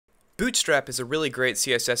Bootstrap is a really great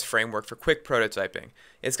CSS framework for quick prototyping.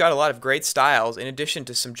 It's got a lot of great styles in addition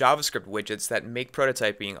to some JavaScript widgets that make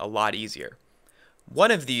prototyping a lot easier. One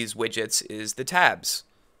of these widgets is the tabs.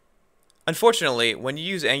 Unfortunately, when you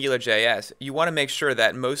use AngularJS, you want to make sure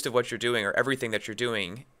that most of what you're doing or everything that you're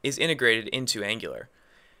doing is integrated into Angular.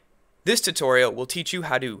 This tutorial will teach you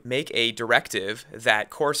how to make a directive that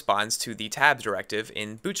corresponds to the tabs directive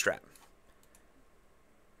in Bootstrap.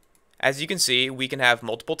 As you can see, we can have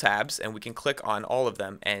multiple tabs and we can click on all of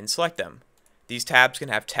them and select them. These tabs can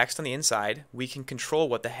have text on the inside, we can control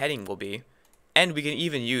what the heading will be, and we can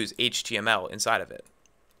even use HTML inside of it.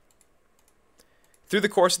 Through the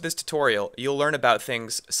course of this tutorial, you'll learn about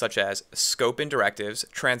things such as scope in directives,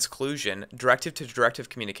 transclusion, directive-to-directive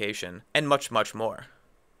communication, and much, much more.